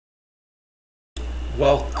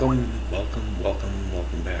Welcome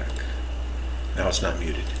back. Now it's not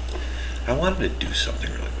muted. I wanted to do something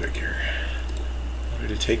really quick here. I wanted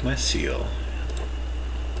to take my seal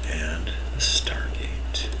and the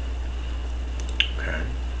Stargate. Okay.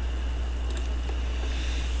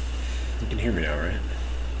 You can hear me now, right?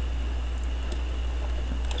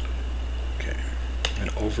 Okay. I'm going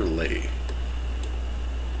to overlay.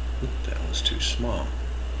 Oop, that was too small.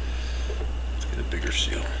 Let's get a bigger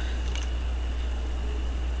seal.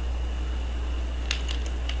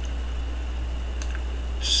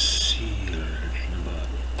 Seal number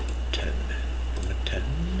 10. Number 10.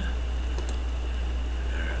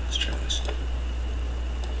 Alright, let's try this.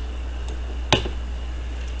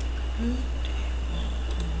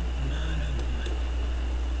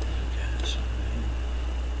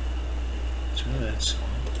 Let's try that song.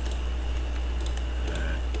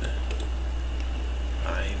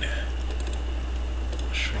 Fine.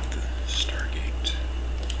 I'll shrink the Stargate.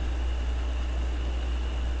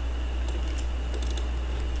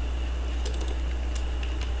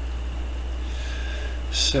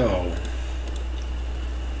 So,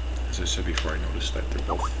 as I said before, I noticed that they're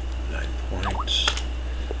both 9 points.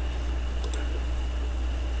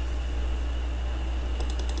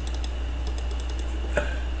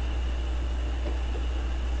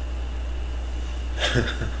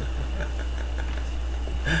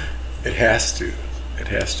 It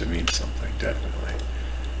has to mean something, definitely.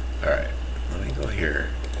 Alright, let me go here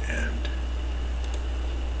and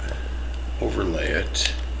overlay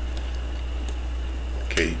it.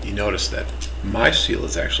 Okay, you notice that my seal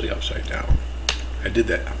is actually upside down. I did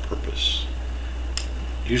that on purpose.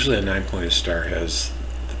 Usually a 9-pointed star has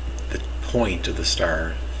the point of the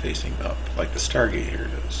star facing up, like the Stargate here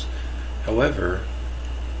does. However,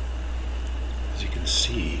 as you can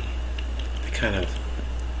see, they kind of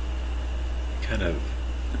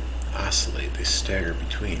oscillate, they stagger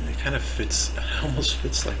between. It kind of fits, it almost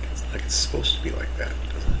fits like it's supposed to be like that,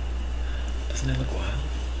 doesn't it? Doesn't it look wild?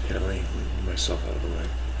 Here, let me move myself out of the way.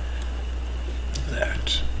 Look at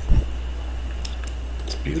that.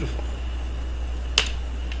 It's beautiful.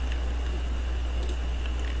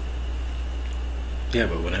 Yeah,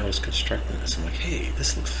 but when I was constructing this, I'm like, hey,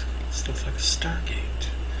 this looks like a Stargate.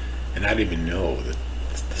 And I didn't even know that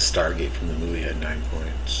the Stargate from the movie had 9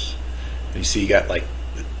 points. And you see, you got like,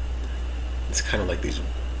 it's kind of like these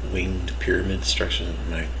winged pyramid structures.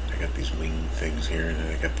 I got these winged things here, and then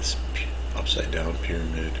I got this upside down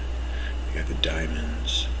pyramid. You got the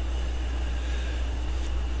diamonds.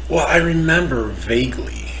 Well, I remember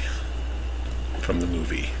vaguely from the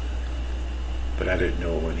movie, but I didn't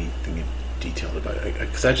know anything detailed about it.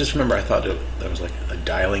 Because I just remember I thought there was like a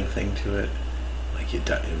dialing thing to it. Like it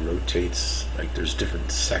rotates. Like there's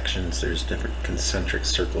different sections. There's different concentric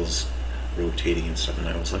circles rotating and stuff. And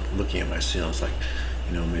I was like looking at my seal. I was like,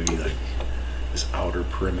 you know, maybe like this outer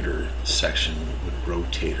perimeter section would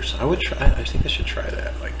rotate or something. I would try. I think I should try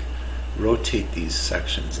that. Like rotate these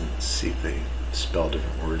sections and see if they spell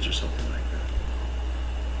different words or something like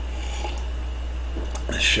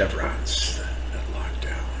that. The chevrons that lock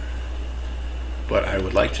down. But I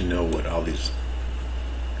would like to know what all these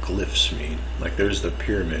glyphs mean. Like there's the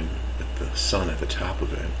pyramid with the sun at the top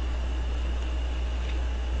of it.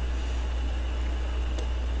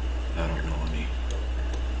 I don't know any.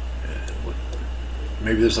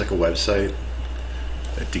 Maybe there's like a website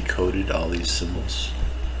that decoded all these symbols,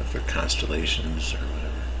 if they're constellations or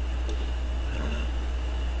whatever. I don't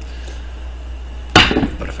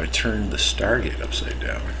know. But if I turn the Stargate upside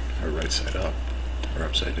down, or right side up, or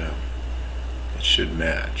upside down, it should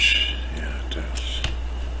match. Yeah, it does.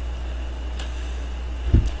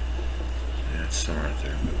 Yeah, it's somewhere out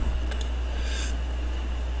there in the middle.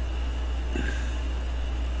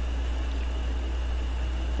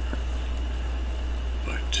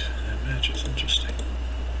 But that match is interesting.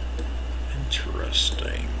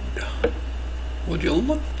 Interesting. Would you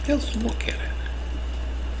look? Just look at it.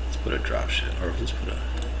 Let's put a drop shadow, or let's put it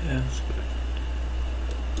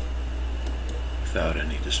without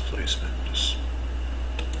any displacement. Just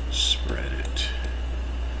spread it.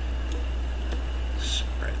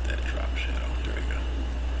 Spread that drop shadow. There we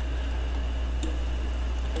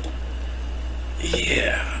go.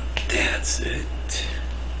 Yeah, that's it.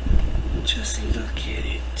 Just look at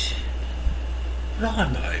it.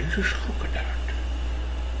 Rama, just look at that.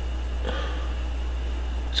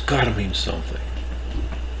 It's gotta mean something.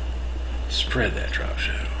 Spread that drop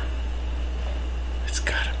shadow. It's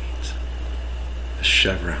gotta mean something. The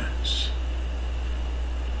chevrons.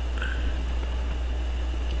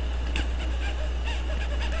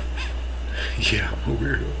 Yeah, I'm a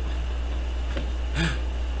weirdo.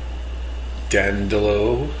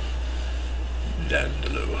 Dandelo.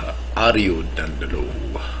 Dandalo. Audio Dandalo.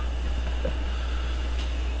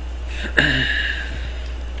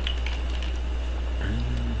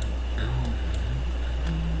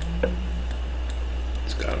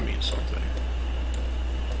 It's gotta mean something.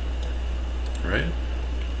 Right?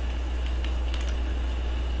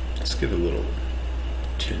 Let's give a little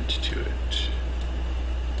tint to it.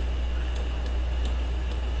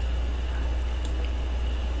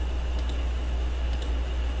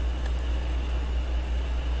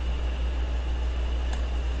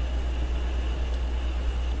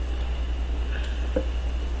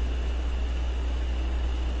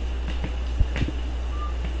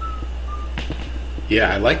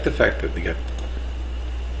 Yeah, I like the fact that they got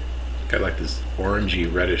like this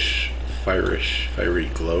orangey, reddish, fiery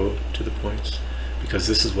glow to the points, because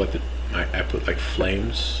this is what I put like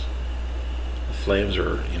flames. The flames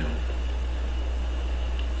are, you know,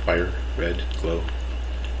 fire, red, glow.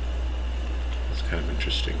 It's kind of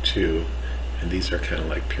interesting too. And these are kind of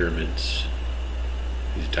like pyramids.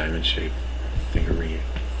 These diamond-shaped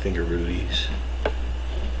fingerudies.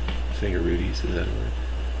 Fingerudies, is that a word?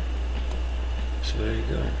 So there you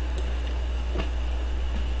go.